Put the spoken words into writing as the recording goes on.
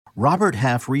Robert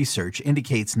Half research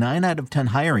indicates 9 out of 10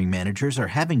 hiring managers are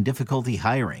having difficulty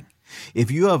hiring.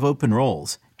 If you have open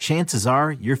roles, chances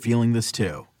are you're feeling this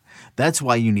too. That's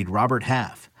why you need Robert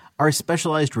Half. Our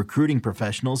specialized recruiting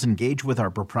professionals engage with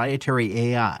our proprietary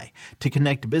AI to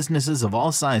connect businesses of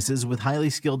all sizes with highly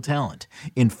skilled talent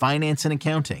in finance and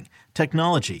accounting,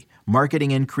 technology,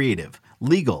 marketing and creative,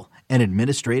 legal, and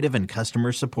administrative and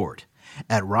customer support.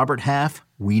 At Robert Half,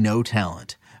 we know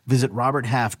talent. Visit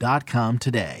roberthalf.com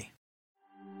today.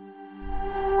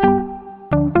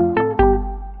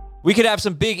 We could have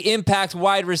some big impact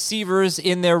wide receivers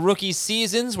in their rookie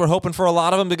seasons. We're hoping for a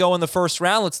lot of them to go in the first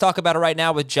round. Let's talk about it right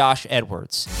now with Josh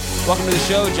Edwards. Welcome to the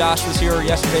show. Josh was here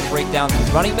yesterday to break down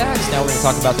the running backs. Now we're going to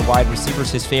talk about the wide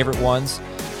receivers, his favorite ones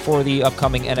for the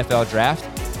upcoming NFL draft.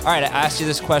 All right, I asked you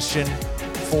this question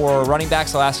for running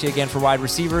backs. I'll ask you again for wide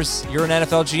receivers. You're an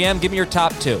NFL GM. Give me your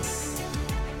top two.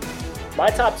 My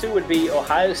top two would be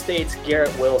Ohio State's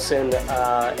Garrett Wilson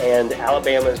and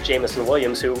Alabama's Jameson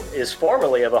Williams, who is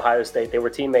formerly of Ohio State. They were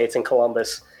teammates in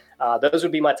Columbus. Those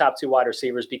would be my top two wide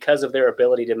receivers because of their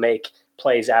ability to make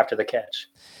plays after the catch.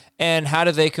 And how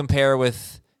do they compare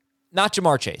with, not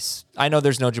Ja'Marr Chase? I know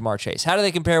there's no Ja'Marr Chase. How do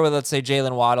they compare with, let's say,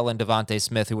 Jalen Waddle and Devontae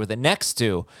Smith, who were the next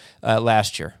two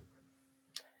last year?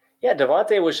 Yeah,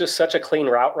 Devontae was just such a clean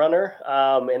route runner,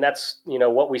 and that's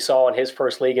what we saw in his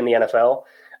first league in the NFL.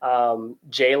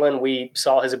 Jalen, we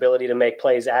saw his ability to make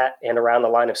plays at and around the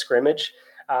line of scrimmage.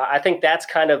 I think that's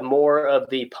kind of more of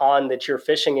the pond that you're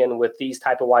fishing in with these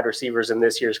type of wide receivers in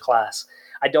this year's class.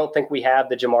 I don't think we have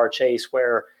the Ja'Marr Chase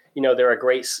where, they're a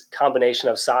great combination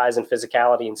of size and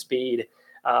physicality and speed.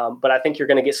 But I think you're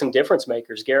going to get some difference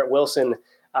makers. Garrett Wilson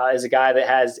is a guy that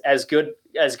has as good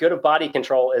of body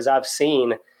control as I've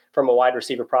seen from a wide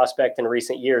receiver prospect in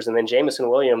recent years. And then Jameson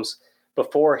Williams,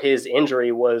 before his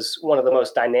injury, was one of the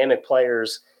most dynamic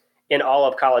players in all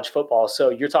of college football. So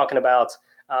you're talking about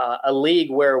a league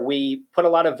where we put a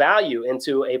lot of value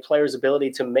into a player's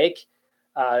ability to make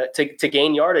to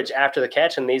gain yardage after the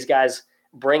catch, and these guys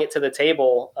bring it to the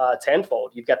table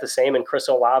tenfold. You've got the same in Chris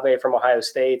Olave from Ohio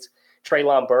State.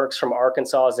 Treylon Burks from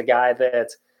Arkansas is a guy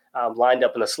that lined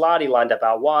up in the slot. He lined up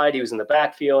out wide. He was in the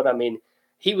backfield. I mean,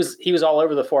 he was all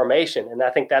over the formation, and I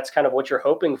think that's kind of what you're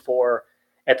hoping for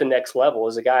at the next level,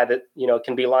 is a guy that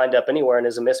can be lined up anywhere and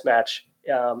is a mismatch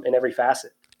in every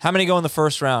facet. How many go in the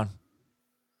first round?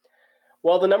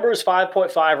 Well, the number is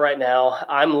 5.5 right now.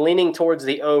 I'm leaning towards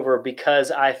the over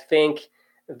because I think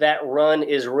that run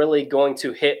is really going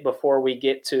to hit before we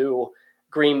get to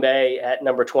Green Bay at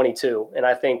number 22. And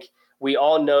I think we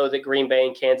all know that Green Bay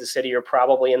and Kansas City are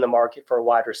probably in the market for a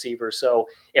wide receiver. So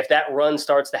if that run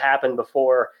starts to happen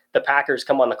before the Packers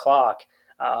come on the clock,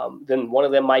 then one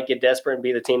of them might get desperate and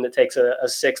be the team that takes a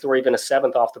sixth or even a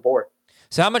seventh off the board.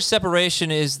 So how much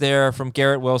separation is there from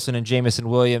Garrett Wilson and Jameson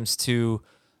Williams to,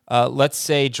 let's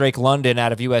say, Drake London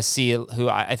out of USC, who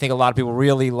I think a lot of people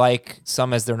really like,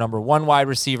 some as their number one wide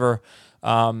receiver?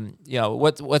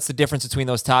 What's the difference between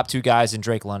those top two guys and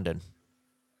Drake London?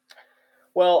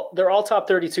 Well, they're all top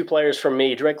 32 players for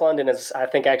me. Drake London is, I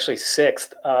think, actually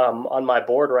sixth on my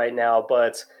board right now,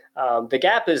 but the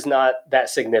gap is not that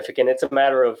significant. It's a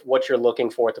matter of what you're looking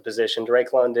for at the position.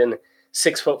 Drake London,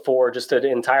 6'4", just an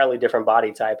entirely different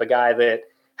body type, a guy that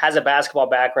has a basketball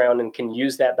background and can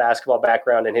use that basketball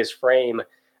background in his frame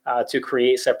to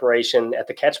create separation at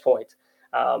the catch point.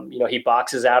 He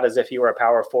boxes out as if he were a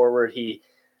power forward. He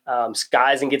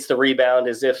skies and gets the rebound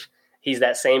as if he's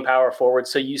that same power forward.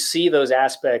 So you see those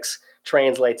aspects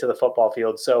translate to the football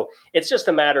field. So it's just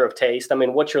a matter of taste. I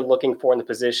mean, what you're looking for in the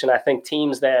position. I think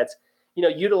teams that,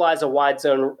 utilize a wide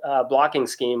zone blocking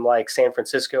scheme like San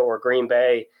Francisco or Green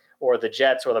Bay or the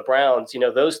Jets or the Browns,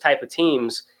 those type of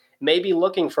teams may be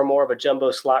looking for more of a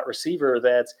jumbo slot receiver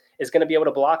that is going to be able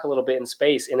to block a little bit in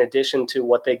space in addition to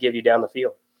what they give you down the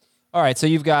field. All right, so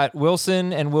you've got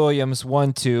Wilson and Williams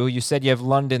 1, 2. You said you have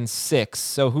London 6.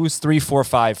 So who's 3, 4,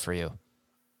 5 for you?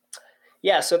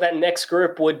 Yeah, so that next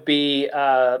group would be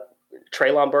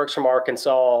Treylon Burks from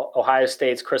Arkansas, Ohio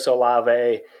State's Chris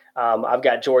Olave. I've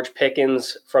got George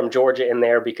Pickens from Georgia in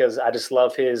there because I just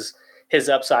love his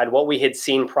upside. What we had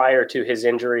seen prior to his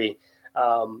injury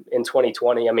in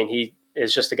 2020. I mean, he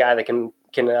is just a guy that can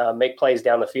make plays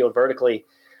down the field vertically.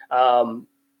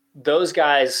 Those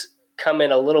guys come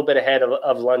in a little bit ahead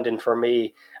of London for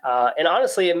me. And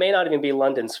honestly, it may not even be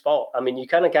London's fault. I mean, you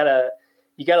kind of got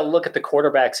to look at the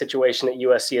quarterback situation at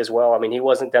USC as well. I mean, he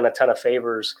wasn't done a ton of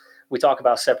favors. We talk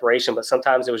about separation, but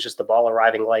sometimes it was just the ball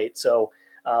arriving late. So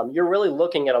you're really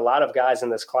looking at a lot of guys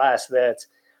in this class that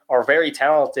are very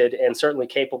talented and certainly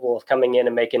capable of coming in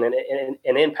and making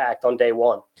an impact on day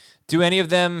one. Do any of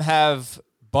them have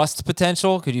bust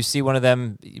potential? Could you see one of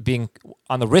them being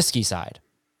on the risky side?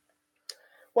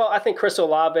 Well, I think Chris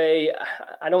Olave,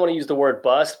 I don't want to use the word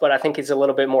bust, but I think he's a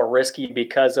little bit more risky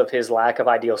because of his lack of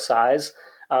ideal size.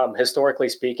 Historically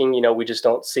speaking, we just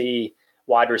don't see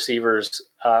wide receivers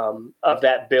of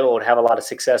that build have a lot of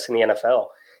success in the NFL.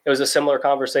 It was a similar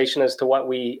conversation as to what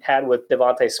we had with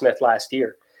Devontae Smith last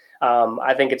year.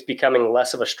 I think it's becoming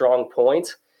less of a strong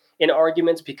point in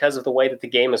arguments because of the way that the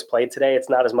game is played today. It's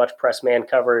not as much press man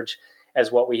coverage as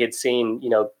what we had seen,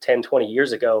 10, 20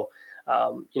 years ago.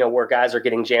 Where guys are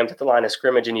getting jammed at the line of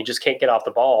scrimmage and you just can't get off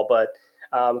the ball. But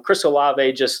Chris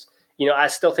Olave just, I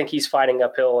still think he's fighting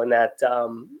uphill in that,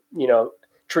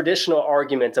 traditional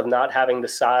argument of not having the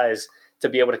size to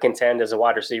be able to contend as a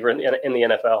wide receiver in the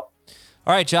NFL.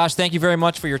 All right, Josh, thank you very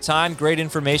much for your time. Great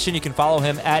information. You can follow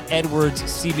him at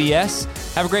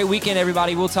EdwardsCBS. Have a great weekend,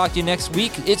 everybody. We'll talk to you next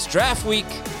week. It's draft week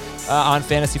on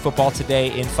Fantasy Football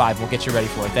Today in 5. We'll get you ready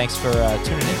for it. Thanks for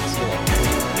tuning in. See you later.